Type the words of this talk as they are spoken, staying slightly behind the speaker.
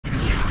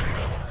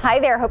Hi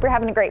there. Hope you're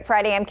having a great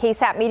Friday. I'm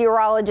KSAT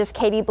meteorologist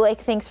Katie Blake.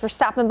 Thanks for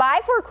stopping by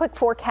for a quick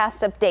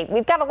forecast update.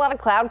 We've got a lot of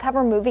cloud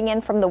cover moving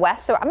in from the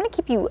west, so I'm going to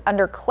keep you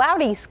under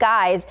cloudy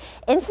skies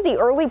into the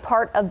early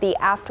part of the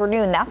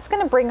afternoon. That's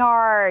going to bring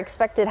our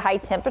expected high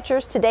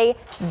temperatures today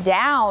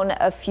down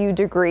a few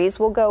degrees.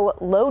 We'll go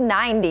low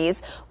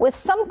 90s with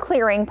some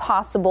clearing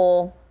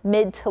possible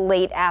mid to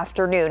late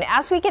afternoon.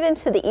 As we get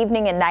into the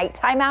evening and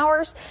nighttime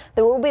hours,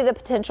 there will be the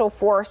potential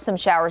for some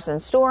showers and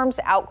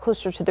storms out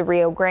closer to the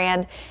Rio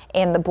Grande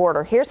and the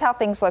border. Here's how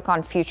things look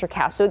on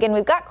Futurecast. So again,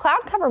 we've got cloud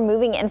cover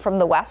moving in from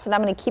the west, and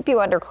I'm going to keep you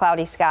under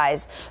cloudy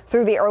skies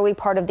through the early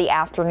part of the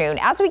afternoon.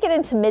 As we get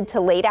into mid to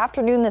late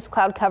afternoon, this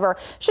cloud cover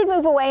should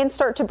move away and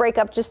start to break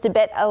up just a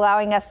bit,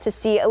 allowing us to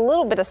see a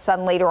little bit of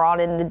sun later on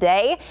in the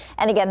day.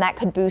 And again, that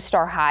could boost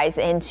our highs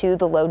into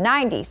the low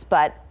 90s,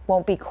 but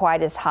won't be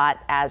quite as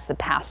hot as the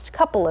past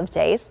couple of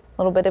days.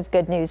 A little bit of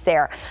good news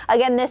there.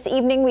 Again, this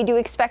evening we do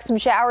expect some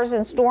showers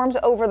and storms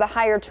over the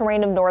higher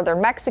terrain of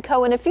northern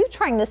Mexico and a few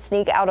trying to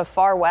sneak out of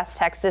far west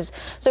Texas.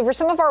 So for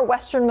some of our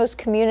westernmost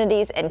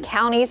communities and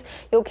counties,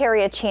 you'll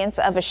carry a chance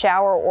of a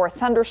shower or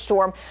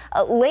thunderstorm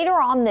later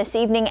on this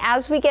evening.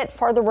 As we get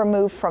farther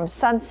removed from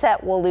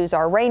sunset, we'll lose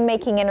our rain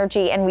making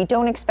energy, and we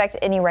don't expect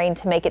any rain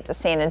to make it to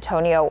San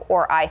Antonio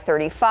or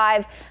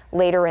I-35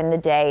 later in the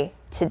day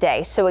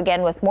today. So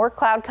again, with more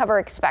cloud cover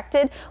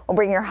expected, we'll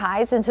bring your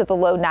highs into the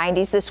low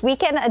 90s. This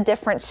weekend, a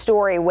different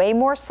story, way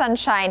more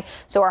sunshine.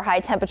 So our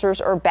high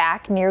temperatures are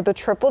back near the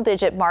triple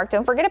digit mark.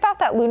 Don't forget about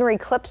that lunar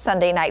eclipse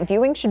Sunday night.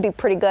 Viewing should be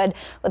pretty good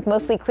with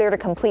mostly clear to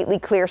completely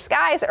clear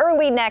skies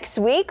early next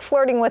week,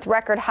 flirting with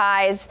record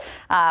highs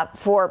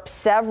for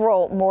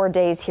several more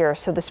days here.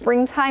 So the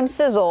springtime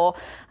sizzle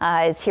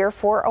is here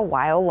for a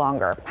while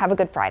longer. Have a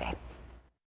good Friday.